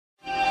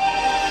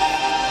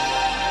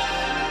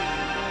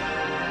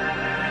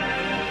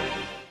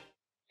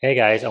Hey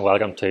guys, and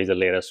welcome to the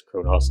latest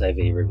Kronos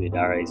AV Review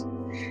Diaries.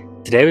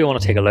 Today we want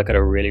to take a look at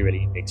a really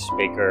unique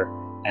speaker.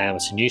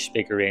 It's a new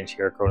speaker range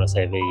here at Kronos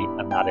AV,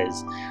 and that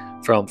is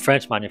from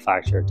French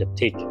manufacturer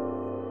Diptyque.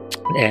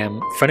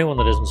 For anyone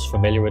that isn't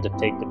familiar with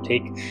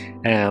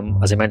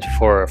Diptyque, as I mentioned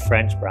before, a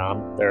French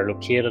brand. They're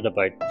located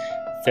about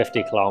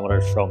 50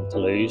 kilometers from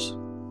Toulouse,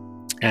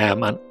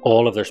 and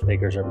all of their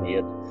speakers are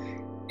made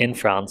in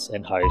France,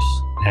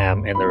 in-house,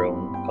 in their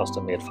own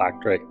custom-made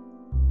factory.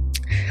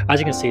 As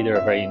you can see, they're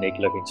a very unique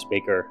looking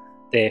speaker.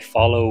 They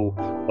follow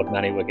what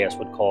many would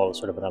call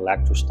sort of an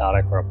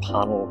electrostatic or a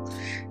panel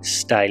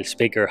style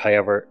speaker.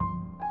 However,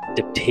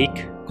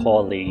 Diptyque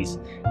call these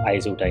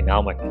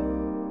isodynamic,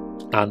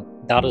 and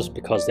that is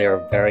because they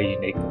are very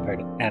unique compared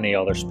to any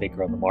other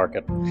speaker on the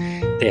market.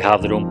 They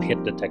have their own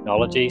patented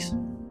technologies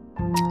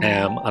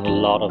and a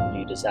lot of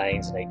new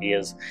designs and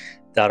ideas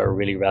that are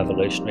really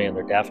revolutionary, and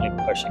they're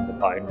definitely pushing the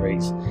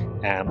boundaries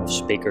of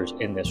speakers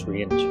in this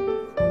range.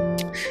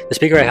 The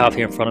speaker I have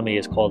here in front of me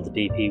is called the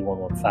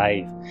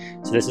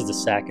DP115. So this is the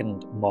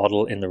second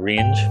model in the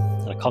range,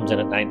 and it comes in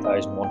at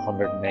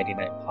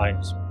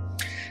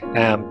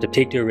 £9,199.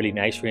 Diptyque do a really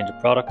nice range of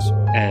products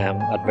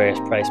at various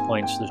price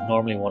points. There's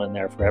normally one in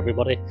there for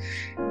everybody.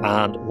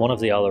 And one of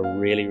the other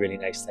really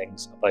nice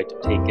things about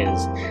Diptyque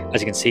is,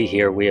 as you can see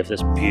here, we have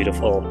this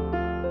beautiful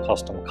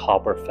custom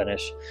copper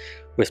finish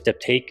with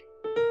Diptyque.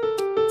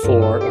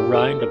 For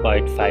around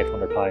about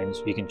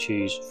 £500, you can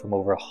choose from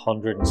over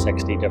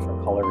 160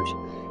 different colours,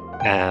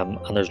 and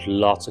there's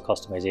lots of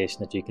customization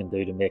that you can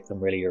do to make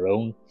them really your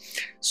own.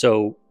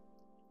 So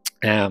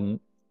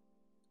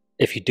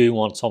if you do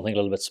want something a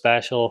little bit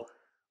special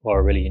or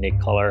a really unique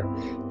colour,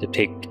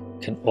 Diptyque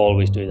can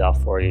always do that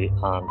for you,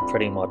 and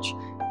pretty much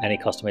any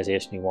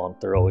customization you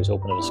want, they're always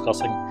open to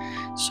discussing,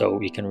 so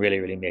you can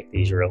really make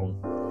these your own.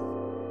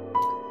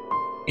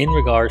 In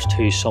regards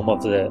to some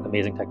of the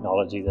amazing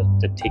technology that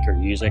Diptyque are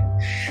using,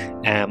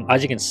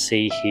 as you can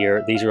see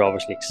here, these are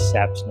obviously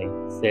exceptionally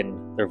thin.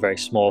 They're a very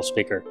small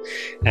speaker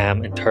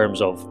in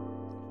terms of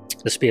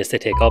the space they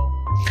take up.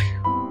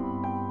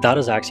 That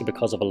is actually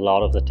because of a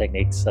lot of the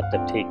techniques that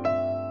Diptyque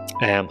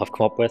have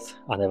come up with,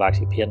 and they've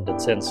actually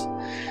patented since.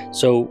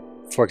 So,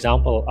 for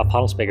example, a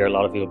panel speaker a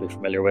lot of you will be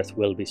familiar with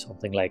will be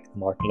something like the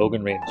Martin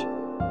Logan range.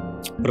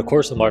 But of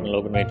course, the Martin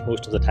Logan range,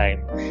 most of the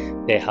time,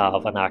 they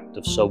have an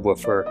active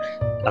subwoofer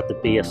at the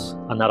base,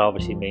 and that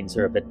obviously means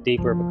they're a bit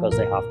deeper because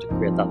they have to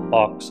create that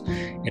box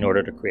in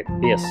order to create the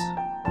bass.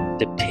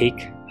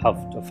 Diptyque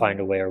have to find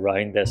a way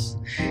around this,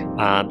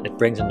 and it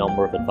brings a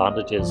number of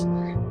advantages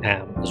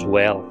as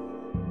well.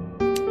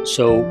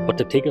 So what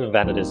Diptyque have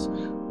invented is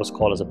what's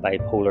called as a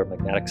bipolar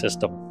magnetic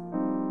system,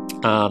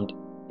 and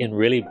in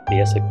really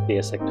basic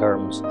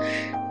terms,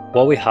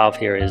 what we have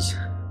here is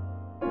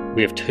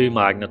we have two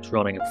magnets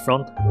running in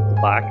front and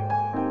the back.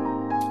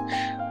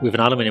 We have an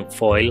aluminium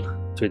foil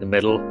through the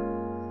middle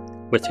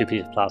with two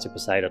pieces of plastic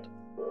beside it.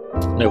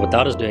 Now what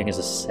that is doing is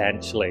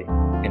essentially,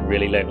 in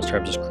really layman's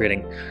terms, is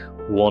creating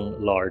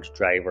one large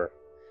driver.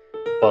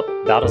 But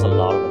that has a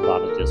lot of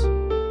advantages.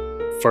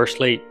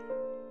 Firstly,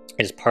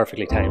 it is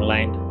perfectly time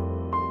aligned.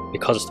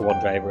 Because it's the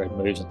one driver, it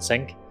moves in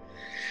sync.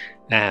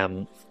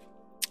 And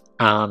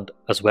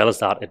as well as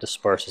that, it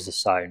disperses the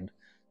sound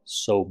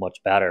so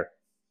much better.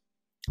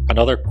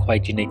 Another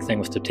quite unique thing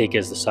with Diptyque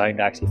is the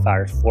sound actually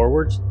fires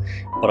forwards,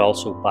 but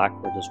also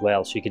backwards as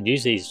well. So you can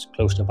use these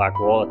close to the back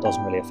wall, it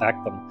doesn't really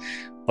affect them.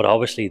 But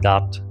obviously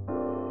that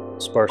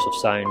dispersive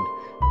sound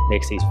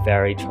makes these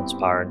very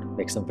transparent,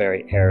 makes them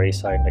very airy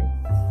sounding.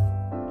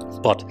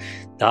 But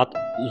that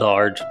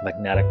large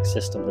magnetic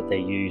system that they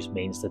use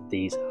means that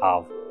these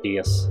have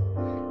bass.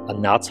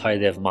 And that's how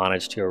they've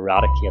managed to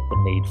eradicate the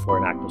need for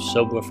an active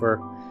subwoofer.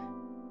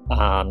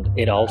 And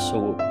it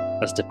also,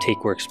 as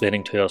Diptyque were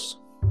explaining to us,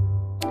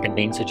 it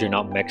means that you're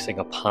not mixing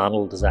a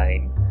panel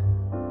design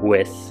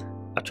with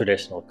a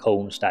traditional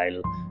cone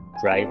style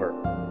driver.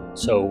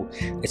 So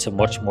it's a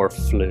much more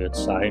fluid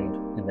sound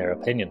in their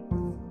opinion.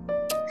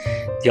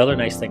 The other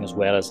nice thing as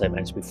well, as I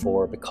mentioned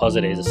before, because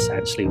it is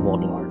essentially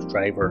one large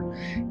driver,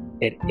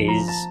 it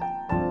is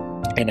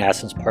in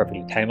essence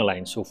perfectly time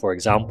aligned. So for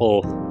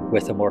example,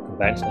 with a more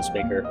conventional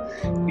speaker,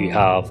 you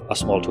have a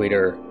small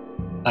tweeter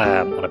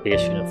and a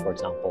bass unit, for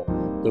example.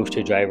 Those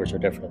two drivers are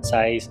different in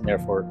size and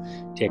therefore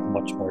take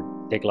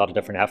a lot of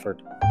different effort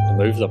to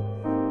move them.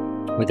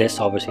 With this,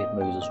 obviously it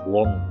moves as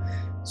one,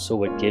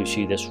 so it gives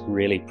you this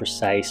really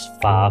precise,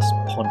 fast,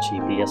 punchy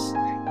bass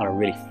and a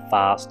really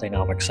fast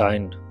dynamic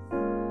sound.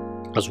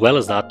 As well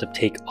as that,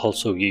 Diptyque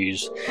also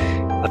use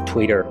a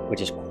tweeter,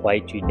 which is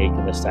quite unique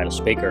in this style of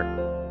speaker.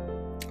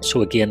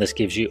 So again, this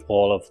gives you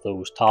all of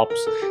those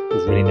tops,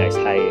 those really nice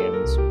high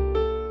ends,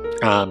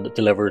 and it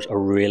delivers a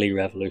really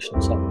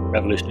revolutionary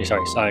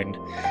sound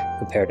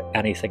compared to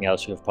anything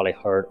else you've probably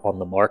heard on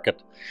the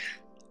market.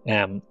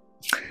 They're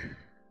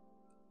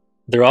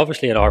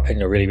obviously, in our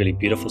opinion, a really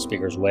beautiful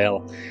speaker as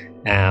well.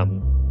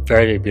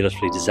 Very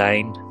beautifully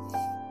designed.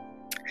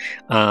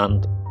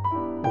 And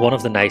one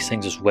of the nice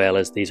things as well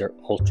is these are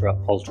ultra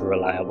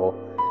reliable.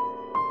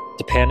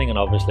 depending on,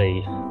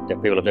 obviously,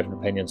 people have different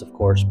opinions, of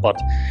course, but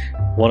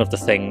one of the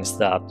things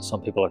that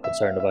some people are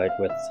concerned about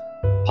with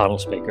panel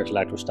speakers,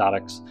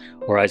 electrostatics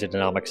or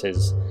isodynamics,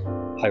 is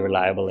how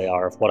reliable they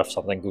are. What if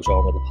something goes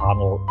wrong with the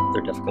panel,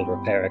 they're difficult to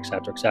repair,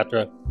 etc.,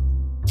 etc.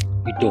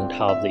 You don't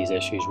have these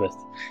issues with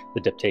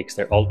the Diptyques.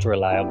 They're ultra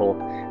reliable.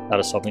 That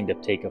is something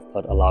Diptyque have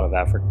put a lot of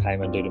effort and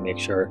time into to make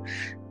sure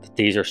that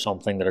these are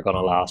something that are going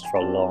to last for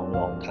a long,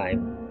 long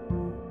time.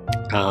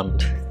 And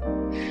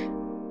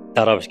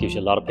that obviously gives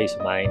you a lot of peace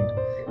of mind.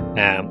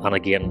 And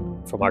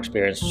again, from our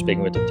experience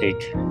speaking with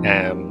Diptyque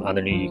and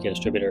their new UK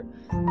distributor,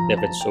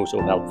 they've been so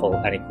helpful.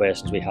 Any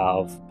questions we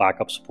have,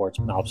 backup support's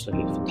been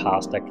absolutely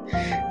fantastic,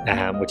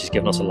 which has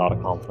given us a lot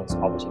of confidence,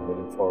 obviously,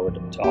 moving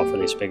forward to offer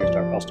these speakers to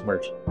our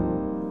customers.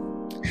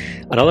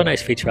 Another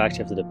nice feature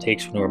actually of the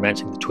Diptyques, when we were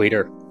mentioning the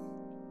tweeter,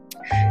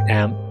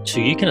 so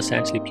you can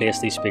essentially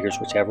place these speakers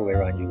whichever way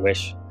around you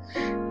wish.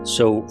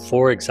 So,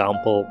 for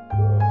example,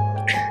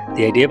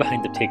 the idea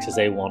behind Diptyques is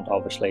they want,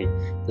 obviously,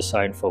 the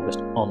sound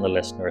focused on the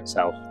listener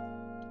itself.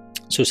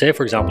 So say,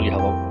 for example, you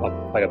have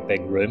quite a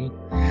big room,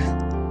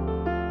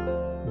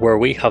 where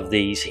we have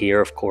these here,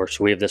 of course,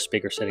 we have this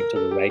speaker sitting to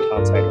the right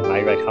hand side or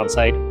my right hand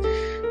side.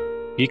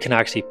 You can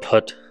actually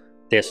put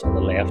this on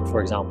the left,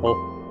 for example,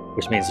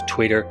 which means the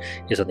tweeter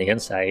is on the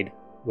inside,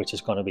 which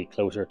is going to be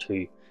closer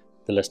to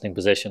the listening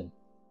position.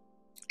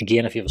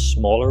 Again, if you have a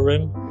smaller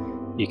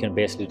room, you can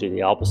basically do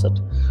the opposite,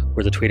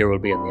 where the tweeter will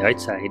be on the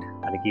outside,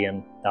 and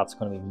again, that's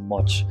going to be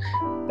much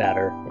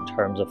better in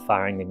terms of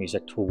firing the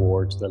music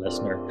towards the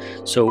listener.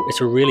 So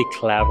it's a really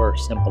clever,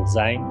 simple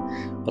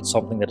design, but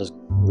something that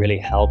really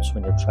helps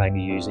when you're trying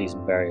to use these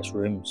in various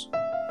rooms.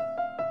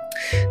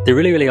 They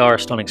really are a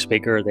stunning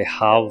speaker. They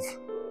have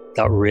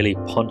that really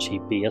punchy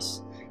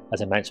bass,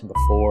 as I mentioned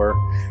before,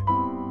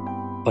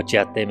 but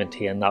yet they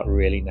maintain that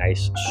really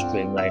nice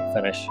streamlined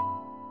finish.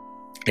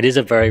 It is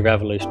a very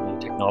revolutionary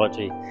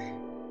technology.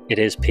 It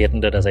is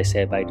patented, as I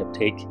say, by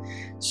Diptyque,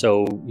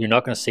 so you're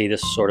not going to see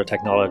this sort of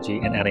technology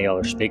in any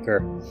other speaker.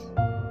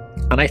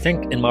 And I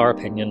think, in my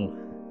opinion,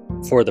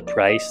 for the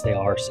price, they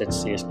are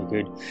sensationally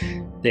good.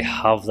 They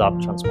have that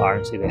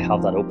transparency, they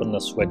have that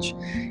openness, which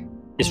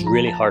is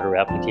really hard to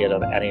replicate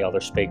on any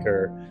other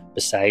speaker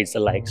besides the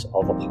likes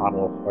of a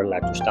panel or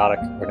electrostatic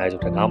or an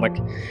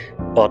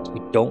isodynamic, but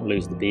you don't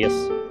lose the bass.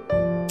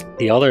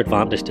 The other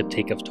advantage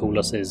Diptyque have told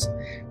us is,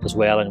 as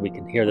well, and we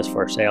can hear this for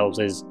ourselves,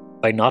 is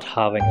by not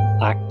having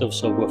an active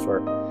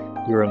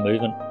subwoofer, you're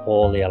removing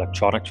all the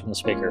electronics from the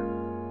speaker.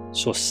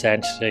 So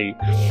essentially,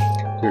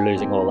 you're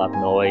losing all that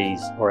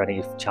noise or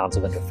any chance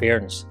of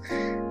interference.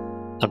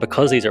 And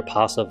because these are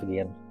passive,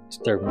 again,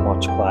 they're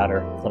much quieter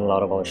than a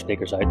lot of other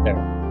speakers out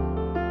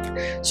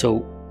there.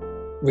 So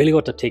really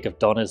what Diptyque have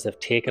done is they've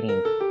taken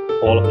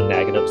all of the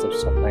negatives that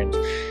sometimes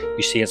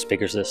you see in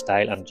speakers of this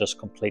style and just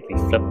completely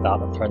flip that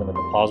and turn them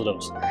into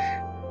positives.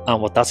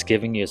 And what that's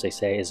giving you, as I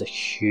say, is a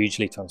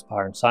hugely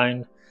transparent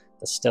sound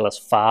that still has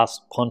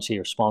fast, punchy,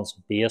 responsive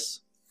bass.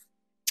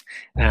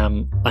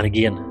 And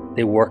again,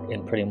 they work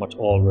in pretty much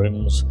all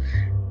rooms.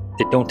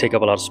 They don't take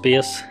up a lot of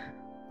space.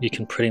 You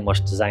can pretty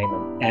much design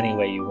them any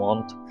way you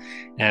want.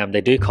 They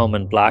do come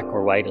in black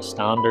or white as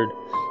standard.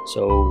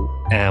 So,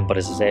 but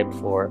as I said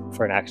before,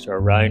 for an extra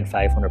around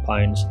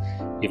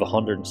 £500, you have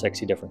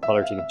 160 different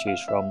colours you can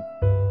choose from.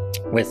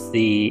 With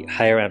the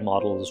higher end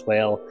models as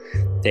well,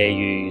 they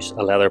use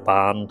a leather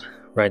band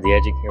around the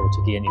edging here, which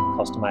again you can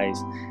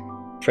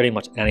customise pretty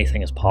much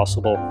anything as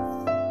possible.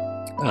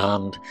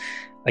 And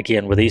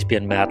again, with these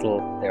being metal,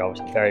 they're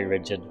obviously very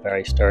rigid,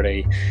 very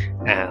sturdy,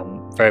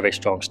 very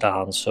strong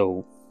stands.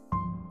 So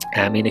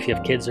I mean, if you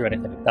have kids or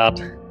anything like that,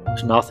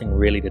 there's nothing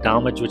really to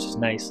damage, which is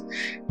nice.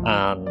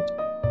 And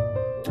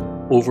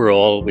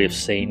overall, we've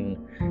seen,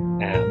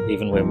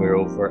 even when we were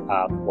over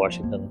at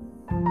Washington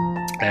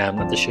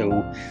at the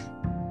show,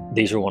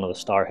 these are one of the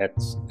star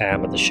hits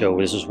at the show.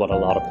 This is what a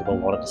lot of people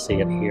wanted to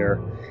see and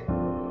hear.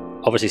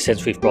 Obviously,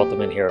 since we've brought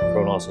them in here at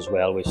Kronos as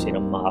well, we've seen a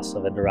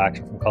massive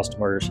interaction from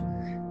customers.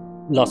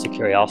 Lots of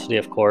curiosity,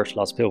 of course.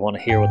 Lots of people want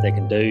to hear what they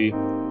can do.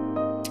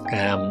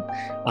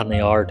 And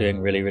they are doing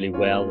really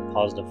well. The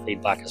positive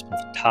feedback has been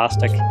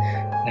fantastic.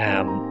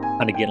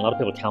 And again, a lot of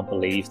people can't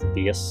believe the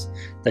bass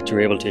that you're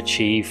able to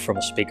achieve from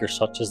a speaker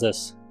such as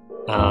this.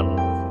 And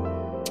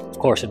of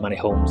course, in many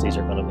homes, these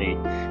are going to be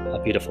a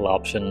beautiful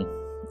option.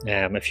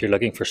 If you're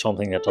looking for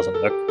something that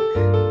doesn't look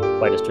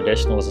quite as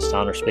traditional as a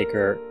standard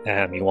speaker,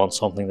 you want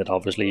something that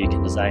obviously you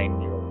can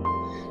design your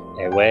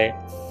own way,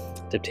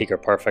 Diptyque are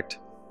perfect.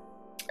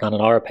 And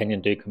in our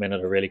opinion, do come in at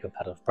a really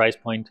competitive price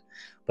point,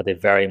 but they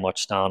very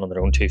much stand on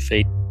their own 2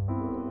 feet.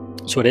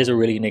 So it is a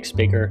really unique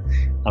speaker.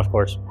 And of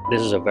course,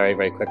 this is a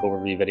very quick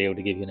overview video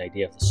to give you an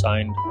idea of the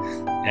sound.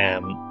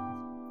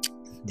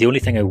 The only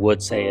thing I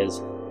would say is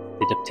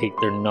the Diptyque,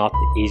 they're not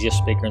the easiest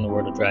speaker in the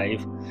world to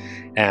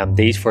drive.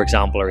 These, for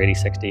example, are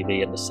 86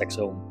 dB into 6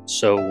 ohm.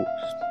 So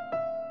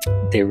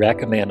they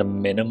recommend a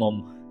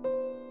minimum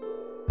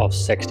of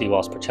 60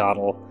 watts per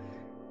channel.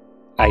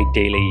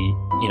 Ideally,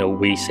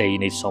 we say you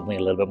need something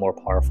a little bit more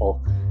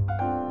powerful.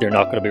 they're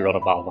not going to be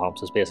running valve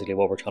amps, is basically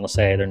what we're trying to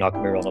say. They're not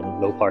going to be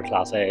running low power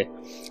class A.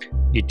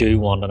 You do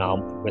want an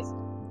amp with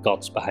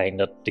guts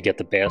behind it to get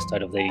the best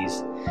out of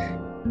these.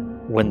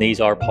 When these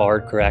are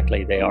powered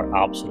correctly, they are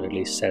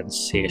absolutely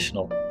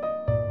sensational.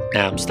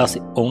 So that's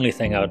the only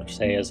thing I would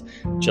say, is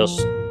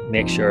just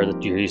make sure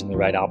that you're using the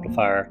right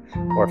amplifier,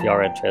 or if you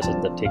are interested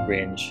in the Diptyque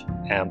range,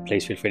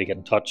 please feel free to get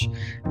in touch.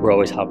 We're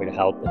always happy to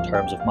help in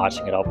terms of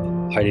matching it up,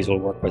 how these will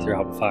work with your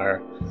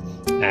amplifier,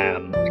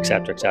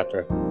 etc,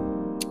 etc.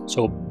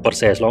 So, but I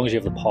say, as long as you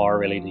have the power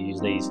really to use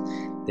these,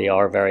 they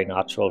are very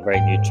natural, very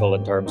neutral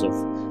in terms of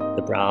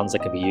the brands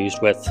that can be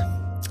used with.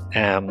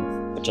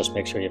 But just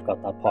make sure you've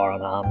got that power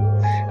on hand,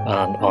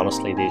 and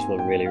honestly, these will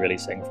really, really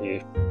sing for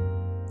you.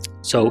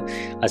 So,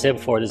 as I said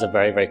before, this is a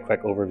very, very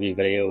quick overview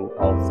video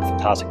of the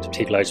fantastic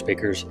Diptyque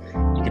loudspeakers.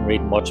 You can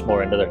read much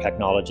more into their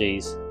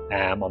technologies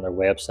on their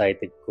website.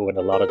 They go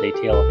into a lot of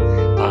detail,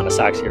 and it's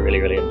actually a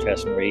really, really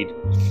interesting read.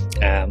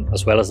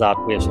 As well as that,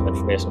 we have some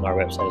information on our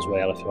website as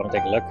well if you want to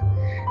take a look.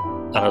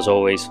 And as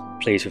always,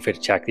 please feel free to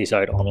check these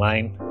out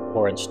online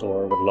or in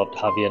store. We'd love to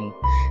have you in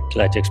to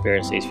let you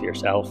experience these for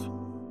yourself.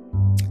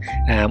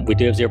 We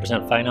do have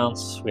 0%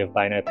 finance. We have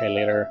buy now, pay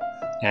later,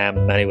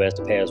 many ways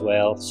to pay as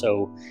well.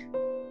 So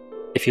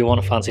if you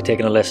want to fancy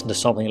taking a listen to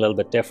something a little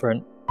bit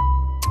different,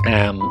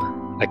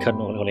 I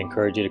couldn't only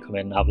encourage you to come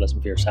in and have a listen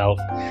for yourself.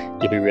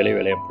 You'll be really,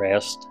 really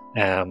impressed.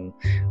 And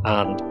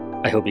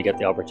I hope you get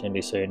the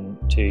opportunity soon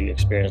to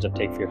experience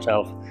Diptyque for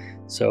yourself.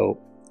 So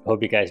I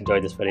hope you guys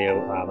enjoyed this video,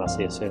 and I'll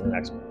see you soon in the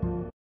next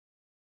one.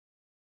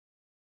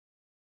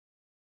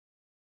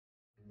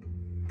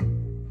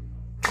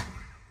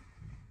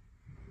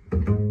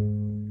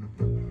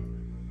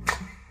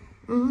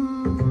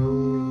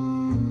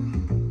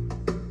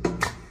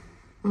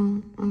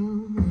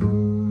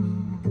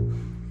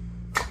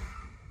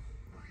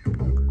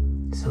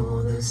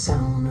 So the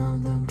sound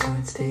of the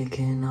birds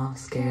taking off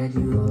scared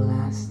you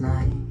last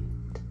night.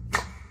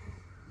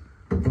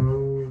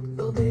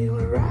 Though they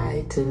were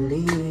right to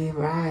leave,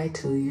 right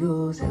to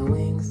use their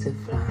wings to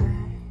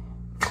fly.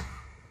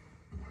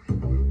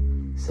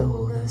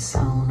 So the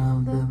sound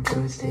of the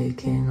birds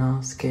taking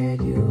off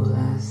scared you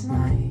last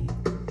night.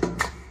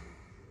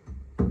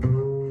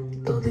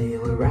 Though they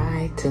were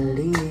right to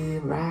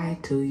leave, right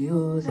to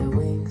use their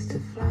wings to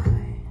fly.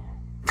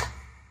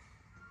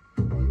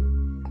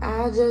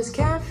 I just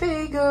can't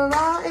figure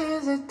out,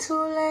 is it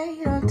too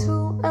late or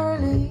too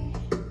early?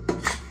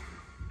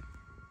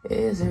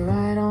 Is it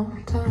right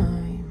on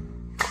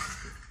time?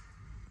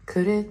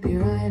 Could it be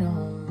right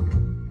on?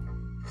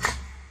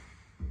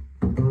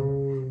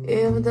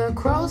 If the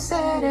crow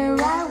said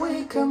it right,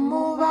 we could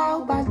move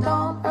out by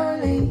dawn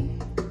early.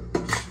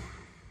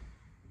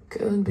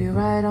 Could be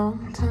right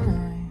on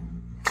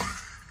time.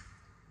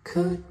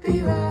 Could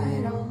be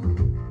right on.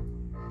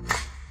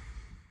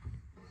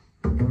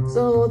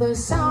 So the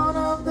sound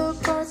of the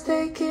birds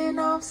taking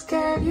off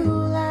scared you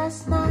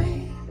last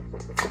night.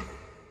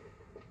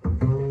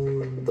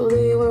 Though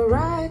they were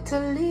right to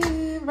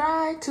leave,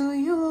 right to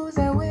use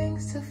their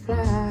wings to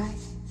fly.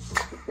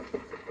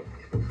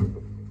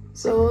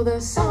 So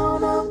the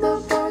sound of the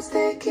birds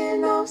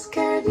taking off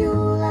scared you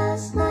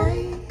last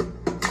night.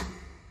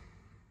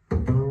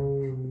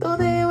 Though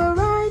they were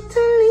right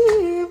to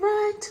leave,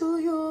 right to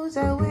use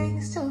their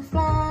wings to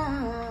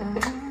fly.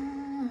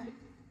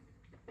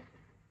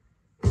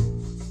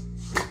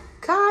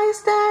 Car you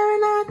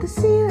staring at the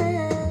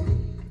ceiling,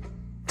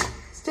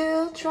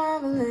 still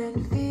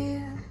traveling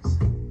fears,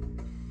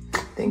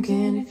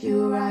 thinking if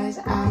you rise,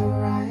 I'll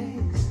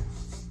rise.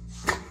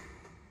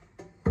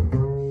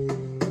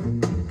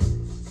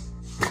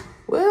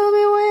 We'll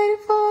be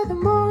waiting for the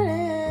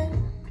morning,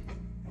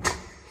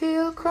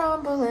 he'll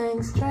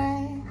crumbling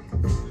strength,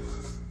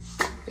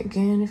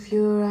 thinking if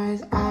you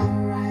rise,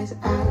 I'll rise,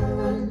 I'll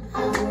run,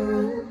 I'll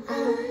run,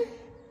 I.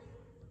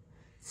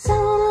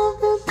 Sound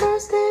of the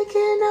birds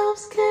taking off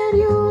scared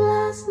you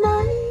last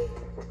night.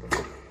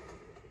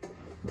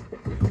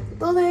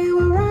 Though they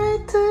were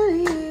right to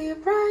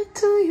leave, right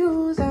to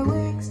use their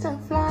wings to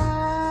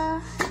fly.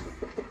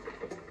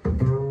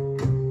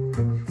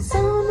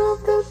 Sound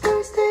of the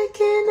birds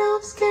taking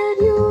off scared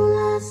you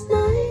last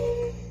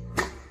night.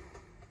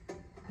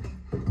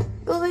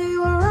 Though they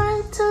were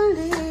right to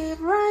leave,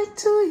 right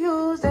to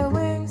use their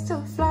wings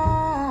to fly.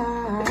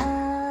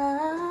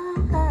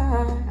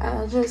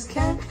 I just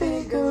can't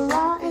figure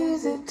out,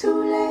 is it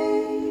too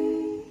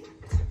late,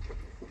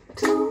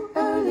 too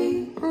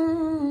early?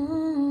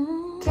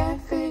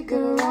 Can't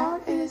figure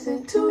out, is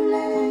it too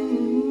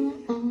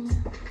late,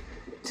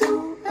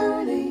 too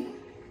early?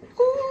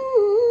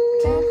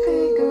 Can't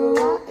figure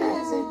out,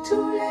 is it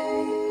too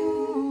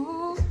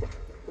late,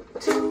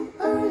 too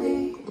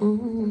early,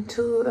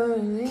 too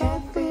early?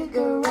 Can't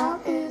figure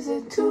out, is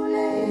it too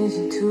late, is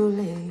it too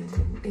late,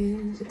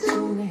 is it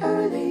too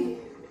early?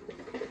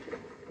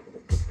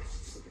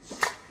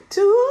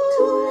 Too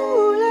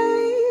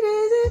late,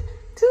 is it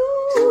too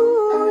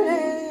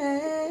late?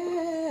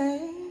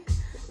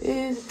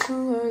 Is it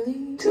too early?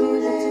 Too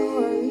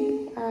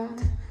late,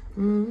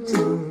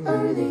 too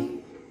early.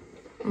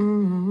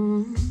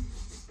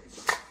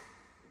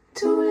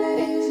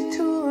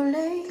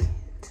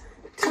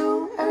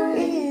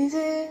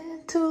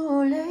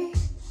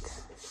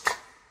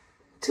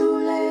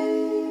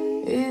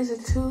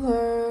 too early?